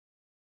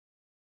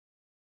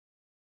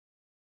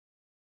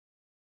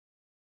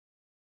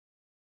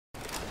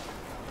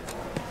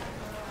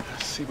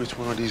see which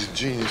one of these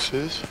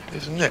geniuses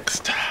is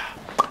next. I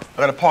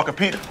got a Parker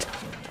Peter.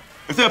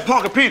 Is that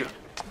Parker Peter?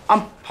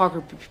 I'm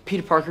Parker,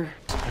 Peter Parker.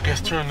 I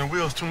guess turning the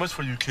wheel's too much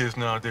for you kids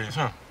nowadays,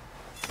 huh?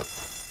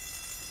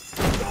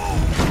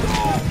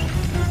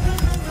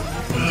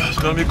 It's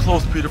gonna be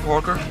close, Peter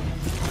Parker.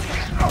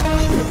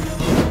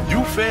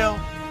 You fail,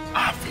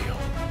 I fail.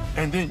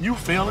 And then you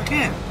fail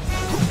again.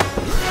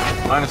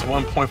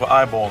 -1 point for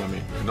eyeballing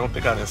me. And don't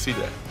think I didn't see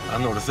that. I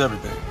noticed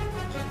everything.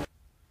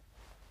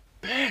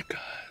 Bad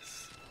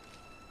guys.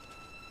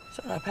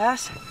 So did I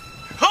pass?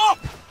 Oh!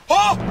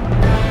 Oh!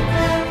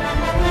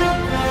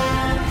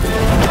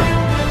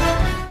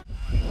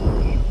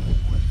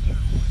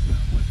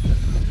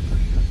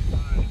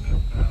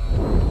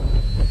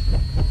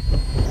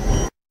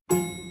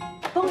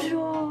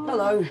 Bonjour.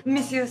 Hello.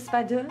 Monsieur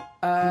Spider?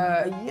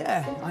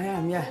 Yeah, I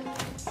am, yeah.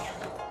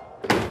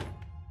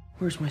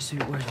 Where's my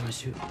suit? Where's my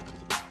suit?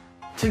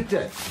 Take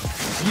that.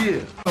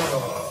 Yeah.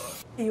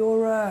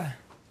 You're,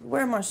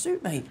 wearing my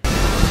suit, mate.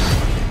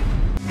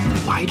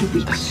 Why do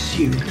we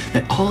assume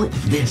that all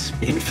of this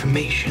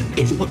information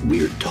is what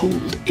we're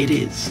told it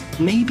is?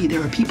 Maybe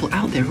there are people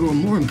out there who are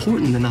more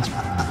important than us.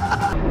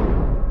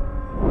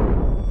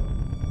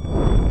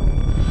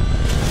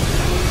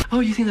 Oh,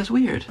 you think that's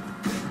weird?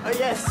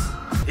 Yes.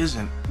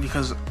 Isn't,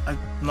 because I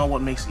know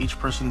what makes each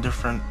person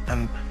different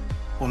and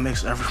what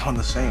makes everyone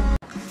the same.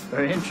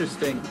 Very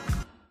interesting.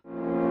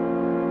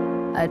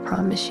 I'd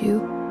promise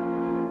you,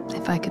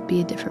 if I could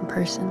be a different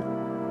person,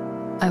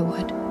 I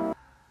would.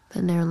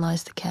 Then therein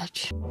lies the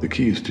catch. The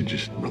key is to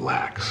just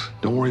relax.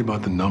 Don't worry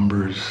about the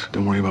numbers.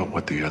 Don't worry about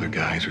what the other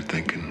guys are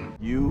thinking.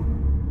 You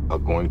are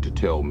going to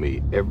tell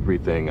me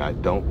everything I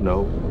don't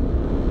know,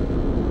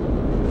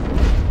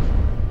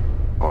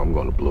 or I'm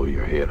going to blow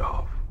your head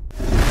off.